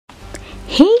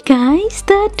Hey guys,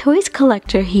 the Toys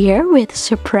Collector here with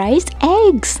surprise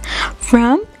eggs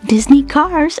from Disney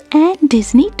Cars and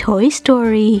Disney Toy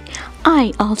Story.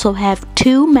 I also have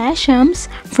two Mashems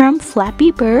from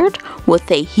Flappy Bird with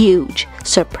a huge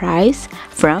surprise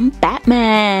from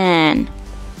Batman.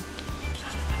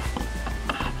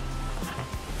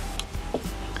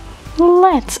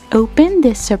 Let's open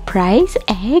this surprise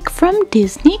egg from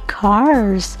Disney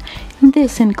Cars.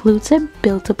 This includes a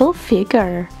buildable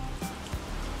figure.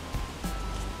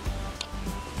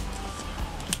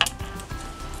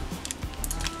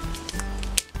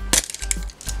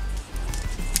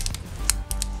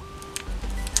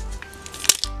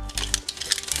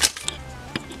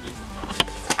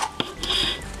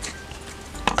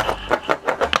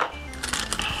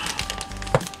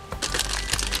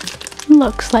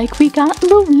 Looks like we got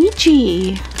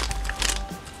Luigi.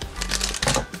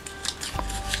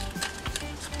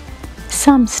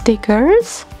 Some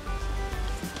stickers.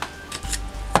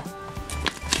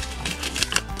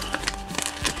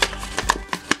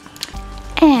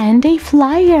 And a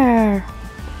flyer.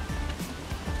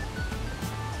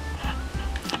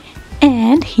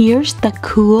 And here's the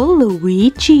cool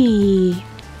Luigi.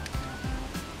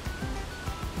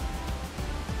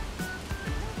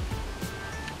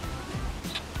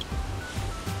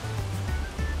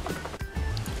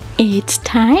 It's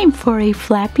time for a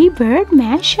Flappy Bird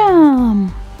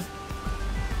Mashem.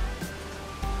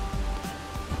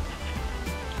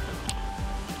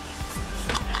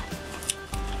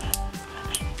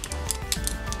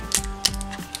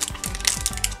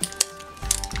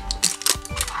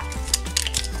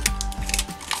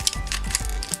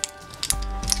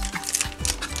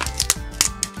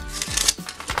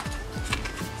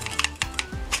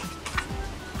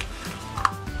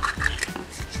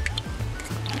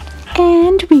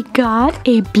 And we got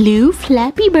a blue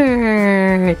Flappy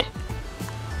Bird.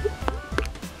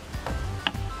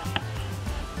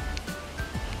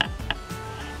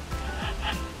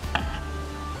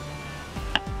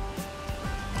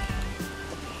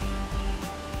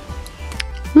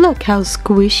 Look how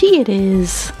squishy it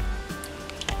is.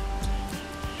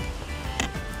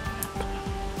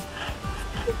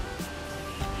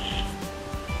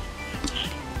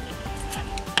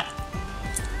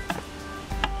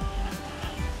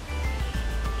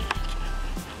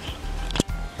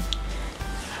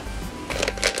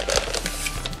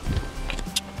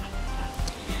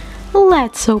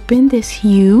 Let's open this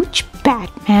huge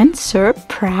Batman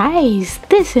surprise.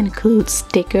 This includes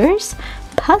stickers,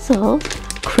 puzzle,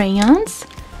 crayons,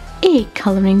 a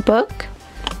coloring book,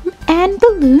 and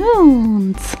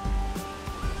balloons.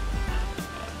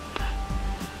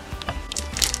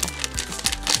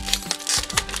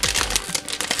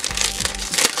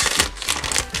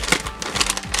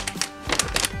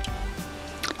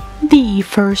 The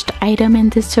first item in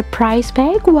this surprise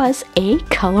bag was a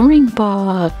coloring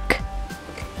book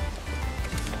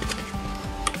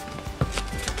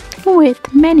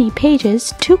with many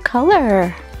pages to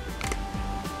color.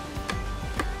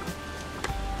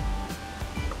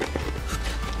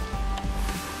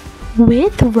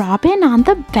 With Robin on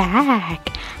the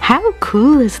back. How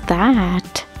cool is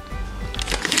that?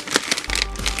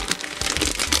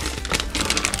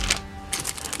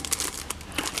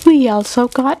 We also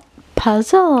got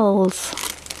puzzles.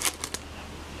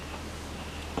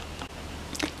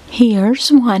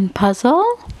 Here's one puzzle.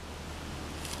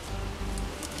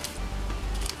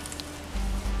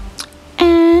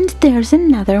 And there's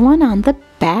another one on the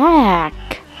back.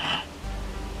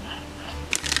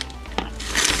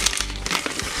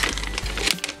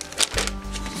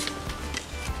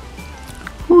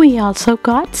 We also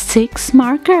got 6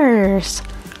 markers: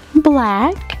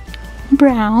 black,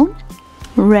 brown,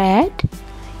 red,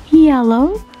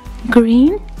 yellow,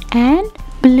 green, and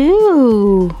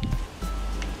blue.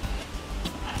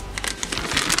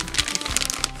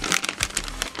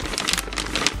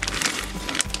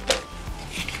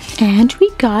 And we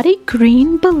got a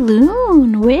green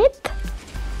balloon with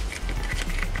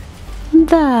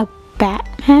the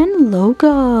Batman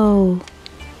logo.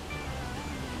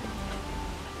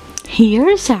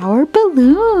 Here's our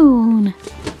balloon.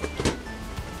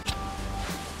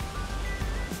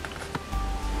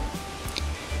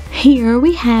 Here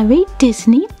we have a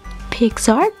Disney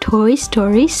Pixar Toy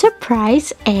Story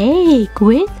surprise egg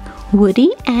with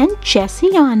Woody and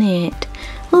Jessie on it.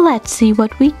 Let's see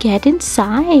what we get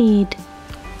inside.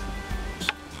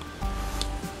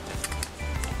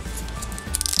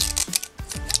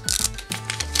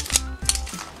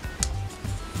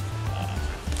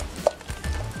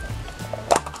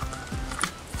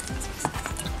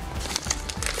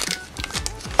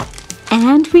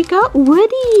 And we got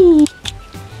Woody.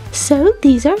 So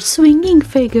these are swinging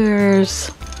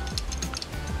figures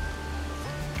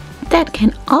that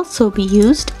can also be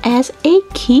used as a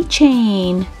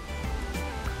keychain.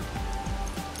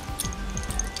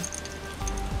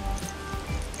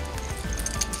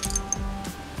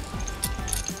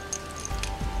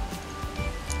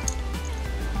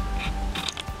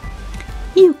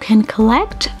 You can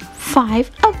collect 5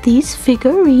 of these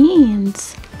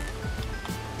figurines.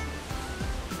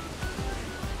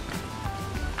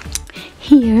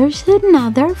 Here's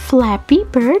another Flappy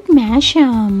Bird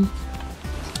Mashem.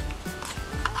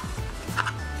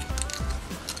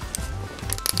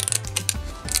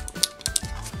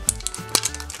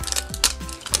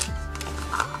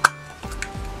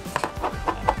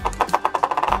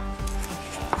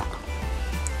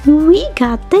 We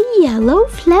got the yellow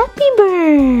Flappy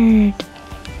Bird.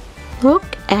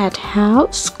 Look at how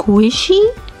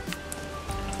squishy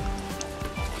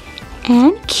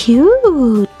and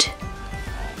cute.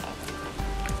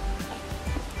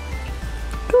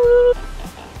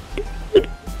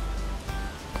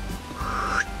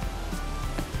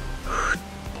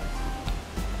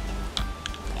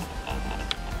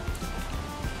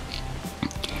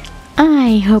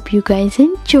 I hope you guys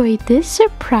enjoyed this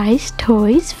surprise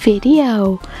toys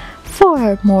video.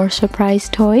 For more surprise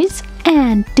toys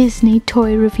and Disney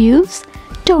toy reviews,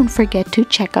 don't forget to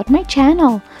check out my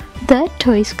channel, The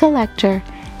Toys Collector.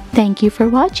 Thank you for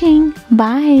watching.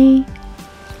 Bye!